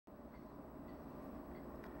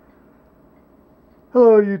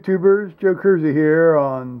Hello YouTubers, Joe Kersey here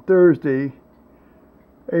on Thursday,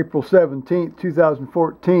 April 17th,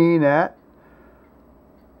 2014 at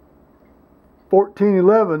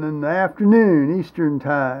 14:11 in the afternoon Eastern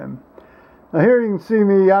Time. Now here you can see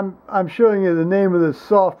me, I'm showing you the name of this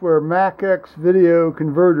software, MacX Video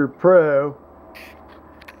Converter Pro.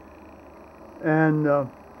 And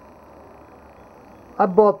I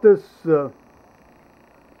bought this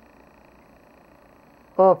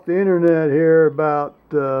off the internet here about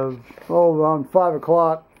around 5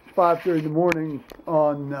 o'clock, 5:30 in the morning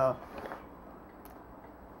on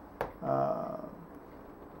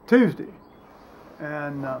Tuesday.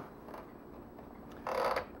 And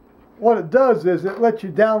what it does is it lets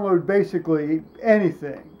you download basically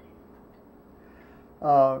anything.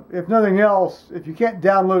 If nothing else, if you can't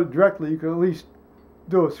download it directly, you can at least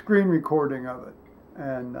do a screen recording of it.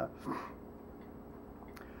 And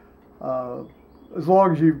as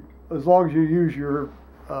long as you use your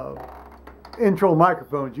intro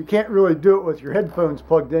microphones. You can't really do it with your headphones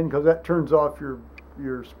plugged in because that turns off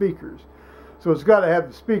your speakers. So it's got to have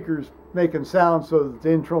the speakers making sound so that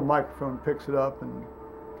the intro microphone picks it up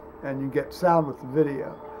and you get sound with the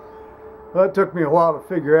video. Well, that took me a while to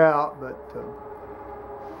figure out, but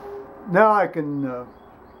now I can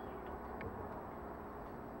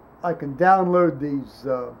download these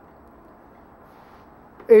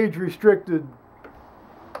age-restricted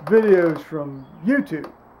videos from YouTube.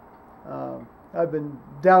 I've been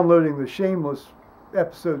downloading the Shameless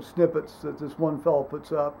episode snippets that this one fellow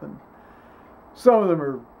puts up, and some of them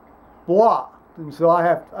are blocked, and so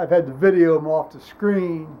I've had to video them off the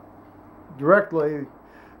screen directly.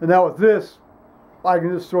 And now with this, I can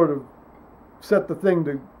just sort of set the thing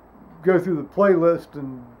to go through the playlist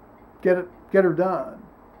and get her done.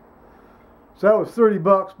 So that was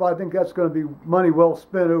 $30, but I think that's going to be money well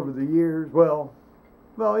spent over the years. Well,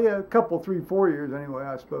 yeah, a couple, 3, 4 years anyway,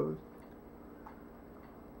 I suppose,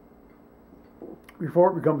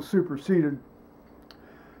 before it becomes superseded.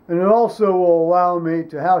 And it also will allow me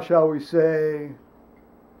to, how shall we say,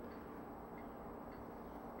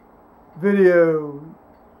 video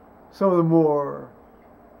some of the more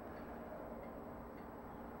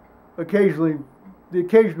the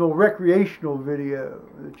occasional recreational video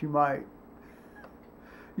that you might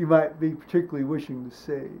be particularly wishing to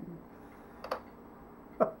see.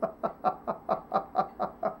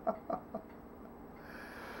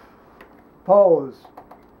 Paul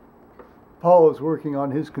is working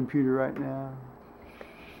on his computer right now.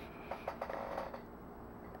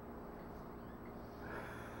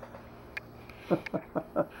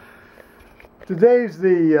 Today's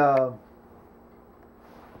the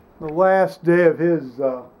last day of his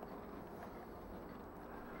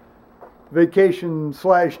vacation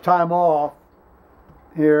 / time off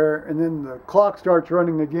here, and then the clock starts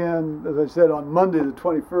running again, as I said, on Monday the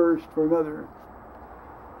 21st for another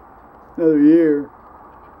year.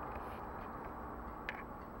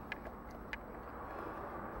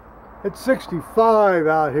 It's 65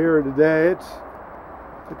 out here today.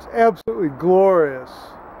 It's absolutely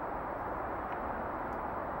glorious.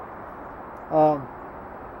 As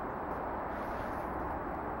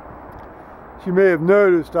you may have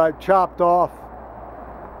noticed, I chopped off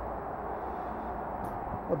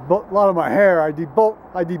a lot of my hair. I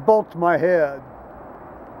debulked my head.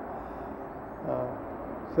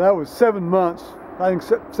 So that was 7 months. I think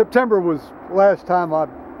September was the last time I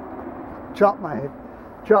chopped my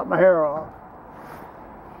hair off.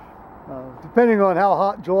 Depending on how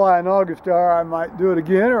hot July and August are, I might do it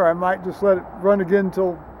again, or I might just let it run again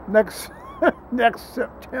until next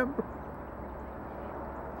September.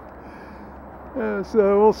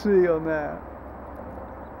 So we'll see on that.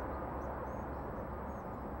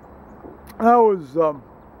 I was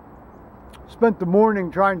spent the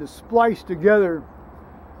morning trying to splice together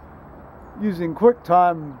using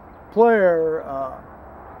QuickTime Player,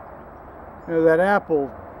 that Apple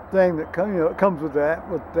thing that it comes with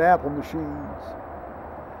the Apple machines.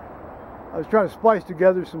 I was trying to splice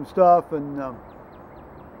together some stuff, and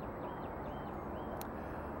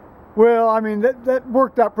well, I mean that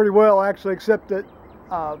worked out pretty well actually, except that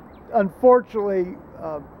unfortunately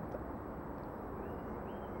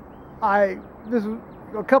this is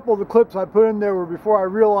a couple of the clips I put in there were before I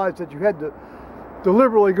realized that you had to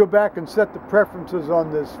deliberately go back and set the preferences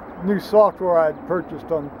on this new software I had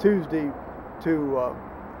purchased on Tuesday to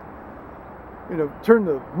turn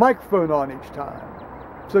the microphone on each time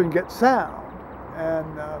so you can get sound. And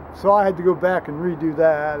so I had to go back and redo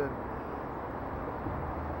that. And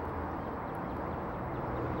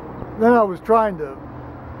then I was trying to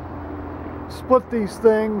split these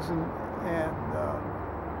things and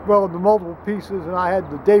well, into multiple pieces, and I had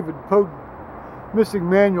the David Pogue missing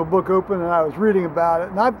manual book open, and I was reading about it,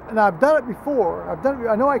 and I've done it before.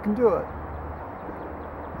 I know I can do it,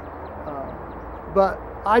 but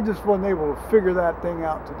I just wasn't able to figure that thing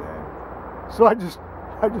out today. So I just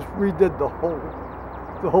redid the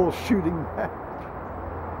whole shooting match.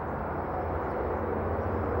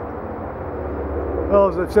 Well,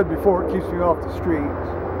 as I said before, it keeps me off the streets.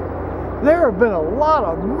 There have been a lot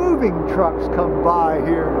of moving trucks come by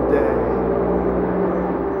here today.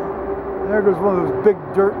 There goes one of those big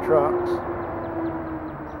dirt trucks.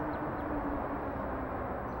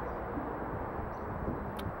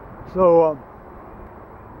 So,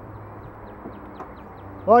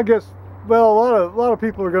 well, I guess, well, a lot of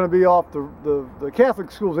people are going to be off. The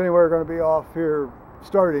Catholic schools anyway are going to be off here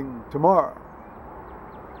starting tomorrow,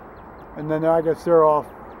 and then I guess they're off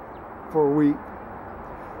for a week.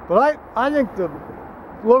 But I think the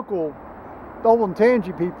local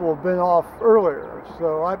Olentangy people have been off earlier,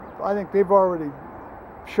 so I think they've already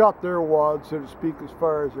shot their wad, so to speak, as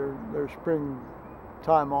far as their spring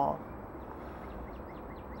time off.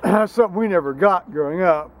 That's something we never got growing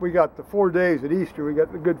up. We got the 4 days at Easter. We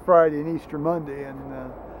got the Good Friday and Easter Monday,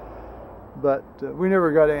 but we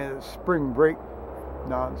never got any of the spring break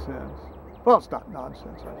nonsense. Well, it's not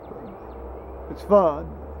nonsense, I suppose. It's fun.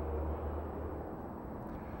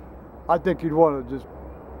 I think you'd want to just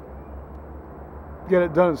get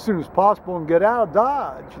it done as soon as possible and get out of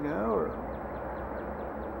Dodge, you know.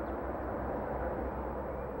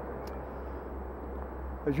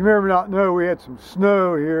 As you may or may not know, we had some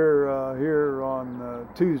snow here here on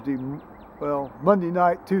Tuesday, well, Monday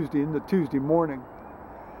night, Tuesday into Tuesday morning,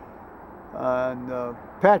 and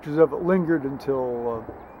patches of it lingered until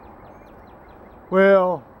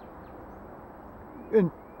well,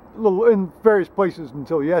 in various places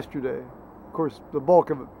until yesterday. Of course, the bulk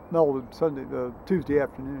of it melted Tuesday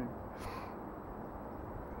afternoon.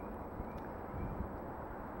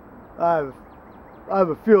 I have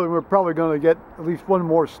a feeling we're probably going to get at least one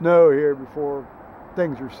more snow here before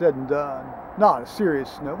things are said and done. Not a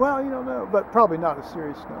serious snow. Well, you don't know, but probably not a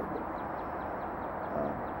serious snow.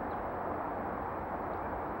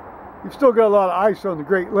 You've still got a lot of ice on the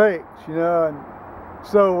Great Lakes, you know, and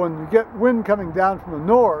so when you get wind coming down from the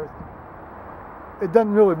north, it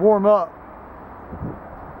doesn't really warm up.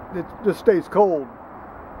 It just stays cold.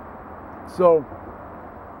 So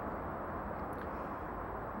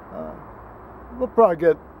we'll probably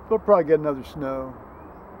get another snow.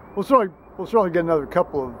 We'll certainly get another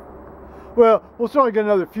couple of, well, we'll certainly get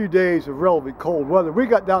another few days of relatively cold weather. We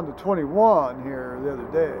got down to 21 here the other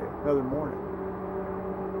day, the other morning.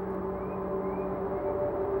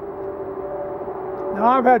 Now,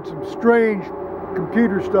 I've had some strange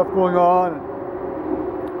computer stuff going on.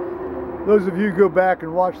 And those of you who go back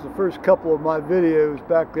and watch the first couple of my videos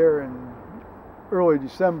back there in early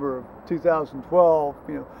December of 2012,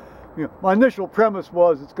 you know, my initial premise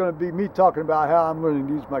was it's going to be me talking about how I'm learning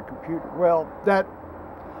to use my computer. Well,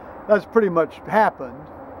 that's pretty much happened.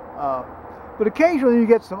 But occasionally you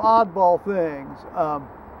get some oddball things.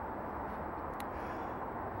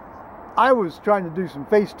 I was trying to do some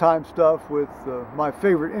FaceTime stuff with my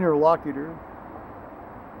favorite interlocutor,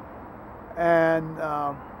 and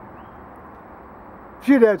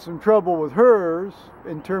she'd had some trouble with hers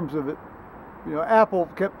in terms of it. You know, Apple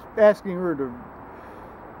kept asking her to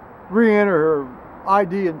re-enter her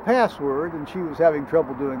ID and password, and she was having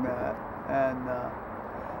trouble doing that. And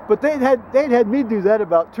but they'd had me do that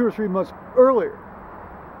about 2 or 3 months earlier.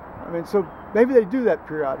 I mean, so maybe they do that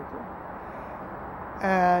periodically.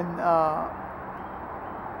 And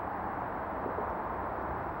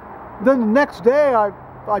then the next day I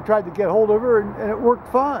tried to get hold of her, and it worked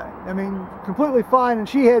fine. I mean, completely fine, and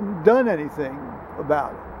she hadn't done anything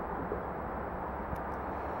about it.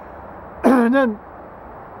 And then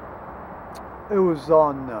it was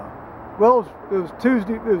on, well, it was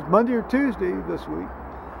Tuesday, it was Monday or Tuesday this week.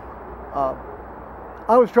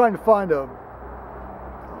 I was trying to find a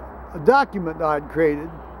document that I'd created,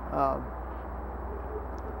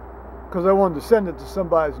 because I wanted to send it to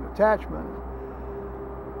somebody as an attachment.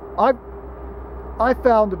 I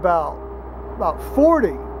found about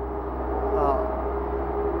 40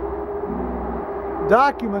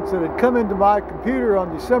 documents that had come into my computer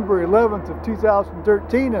on December 11th of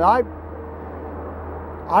 2013, and I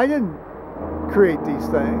didn't create these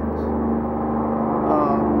things.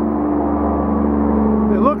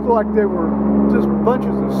 They looked like they were just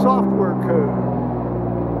bunches of software code.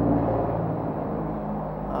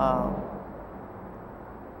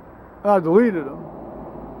 I deleted them.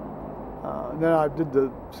 And then I did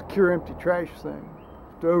the secure empty trash thing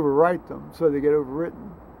to overwrite them so they get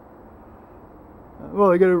overwritten. Well,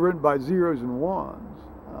 they get overwritten by zeros and ones.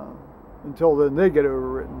 until then they get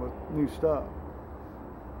overwritten with new stuff.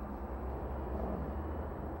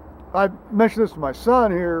 I mentioned this to my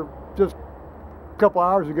son here just a couple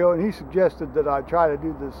hours ago, and he suggested that I try to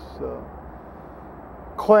do this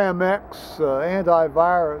ClamX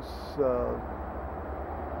antivirus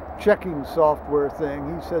checking software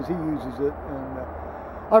thing. He says he uses it, and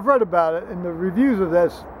I've read about it, and the reviews of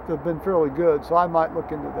this have been fairly good, so I might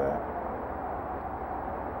look into that.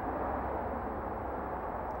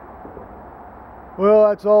 Well,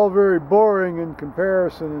 that's all very boring in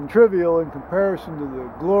comparison and trivial in comparison to the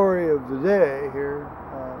glory of the day here.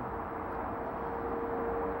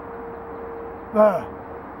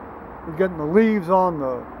 We're getting the leaves on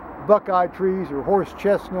the buckeye trees, or horse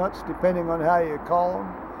chestnuts, depending on how you call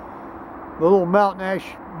them. The little mountain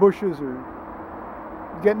ash bushes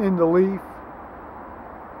are getting into leaf.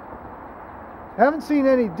 Haven't seen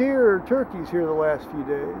any deer or turkeys here the last few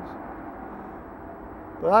days.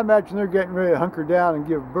 But I imagine they're getting ready to hunker down and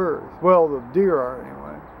give birth. Well, the deer are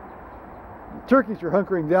anyway. The turkeys are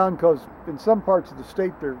hunkering down because in some parts of the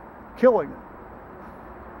state they're killing them.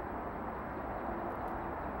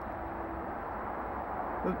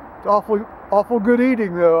 It's awful good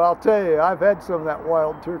eating, though, I'll tell you. I've had some of that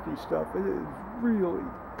wild turkey stuff. It is really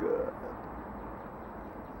good.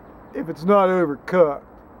 If it's not overcooked.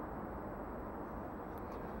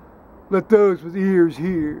 Let those with ears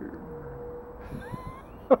hear.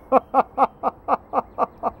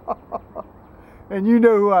 And you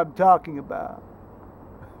know who I'm talking about.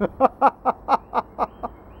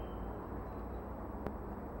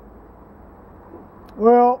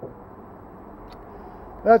 Well,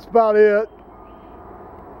 that's about it.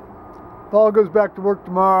 Paul goes back to work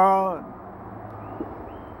tomorrow, and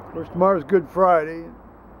of course tomorrow's Good Friday.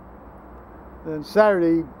 And then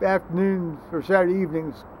Saturday afternoon or Saturday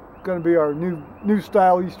evening is going to be our new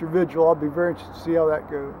style Easter Vigil. I'll be very interested to see how that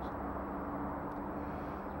goes.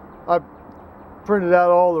 I printed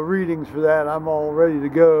out all the readings for that. I'm all ready to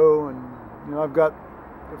go, and you know, I've got,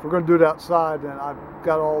 if we're going to do it outside, then I've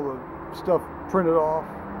got all the stuff printed off.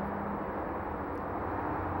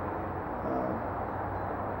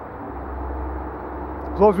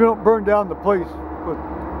 As long as we don't burn down the place with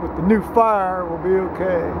the new fire, we'll be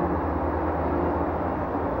okay.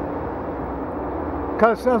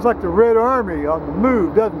 Kind of sounds like the Red Army on the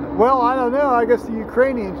move, doesn't it? Well, I don't know. I guess the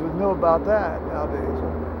Ukrainians would know about that nowadays.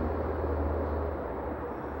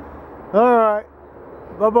 All right.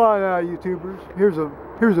 Bye-bye now, YouTubers. Here's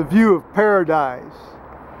a view of paradise.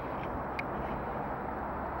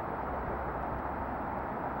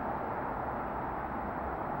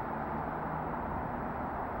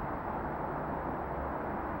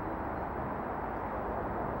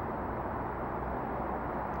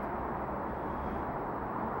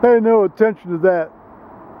 Pay no attention to that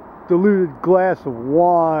diluted glass of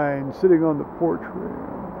wine sitting on the porch rail.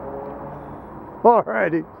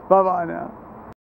 Alrighty, bye-bye now.